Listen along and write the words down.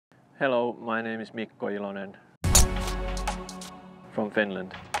Hello, my name is Mikko Ilonen from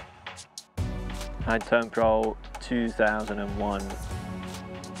Finland. I turned pro 2001.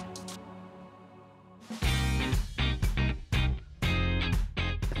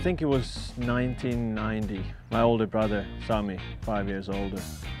 I think it was 1990. My older brother saw me, 5 years older.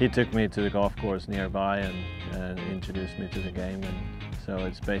 He took me to the golf course nearby and introduced me to the game, and so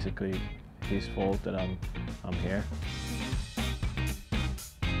it's basically his fault that I'm here.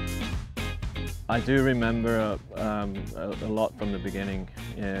 I do remember a lot from the beginning,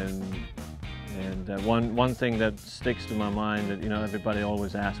 and one thing that sticks to my mind that everybody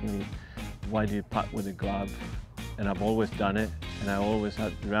always asks me, why do you putt with a glove? And I've always done it, and I always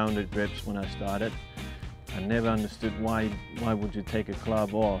had rounded grips when I started. I never understood why would you take a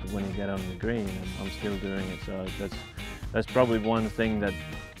club off when you get on the green, and I'm still doing it. So that's probably one thing that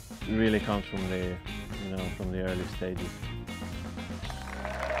really comes from the early stages.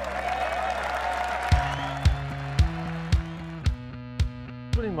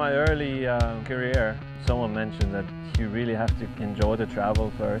 In my early career, someone mentioned that you really have to enjoy the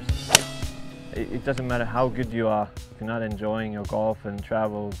travel first. It doesn't matter how good you are, if you're not enjoying your golf and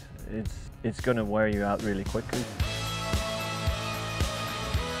travel, it's going to wear you out really quickly.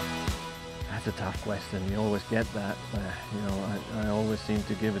 That's a tough question, you always get that. I always seem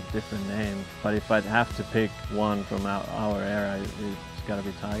to give it different names, but if I'd have to pick one from our era, it's got to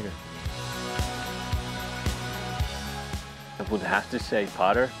be Tiger. I would have to say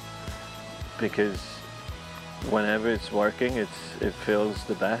putter, because whenever it's working, it feels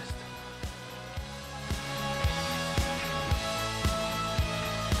the best.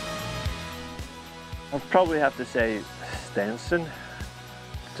 I'd probably have to say Stenson,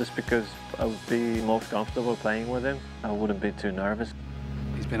 just because I would be most comfortable playing with him. I wouldn't be too nervous.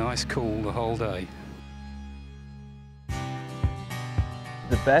 He's been ice cool the whole day.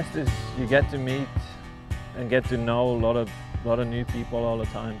 The best is you get to meet and get to know a lot of new people all the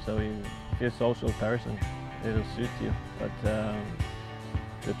time, so if you're a social person, it'll suit you, but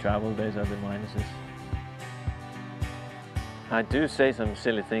the travel days are the minuses. I do say some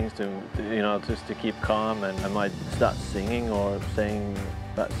silly things just to keep calm, and I might start singing or saying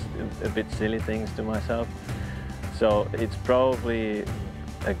a bit silly things to myself. So it's probably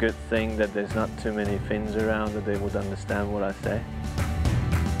a good thing that there's not too many Finns around that they would understand what I say.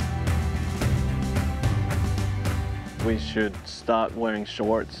 We should start wearing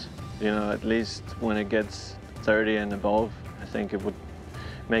shorts, at least when it gets 30 and above. I think it would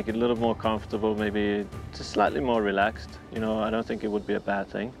make it a little more comfortable, maybe just slightly more relaxed. I don't think it would be a bad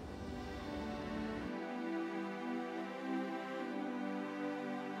thing.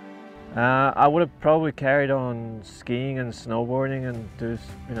 I would have probably carried on skiing and snowboarding and just,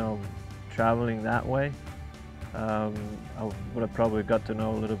 traveling that way. I would have probably got to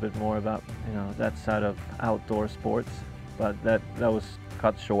know a little bit more about that side of outdoor sports, but that was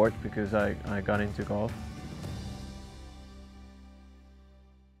cut short because I got into golf.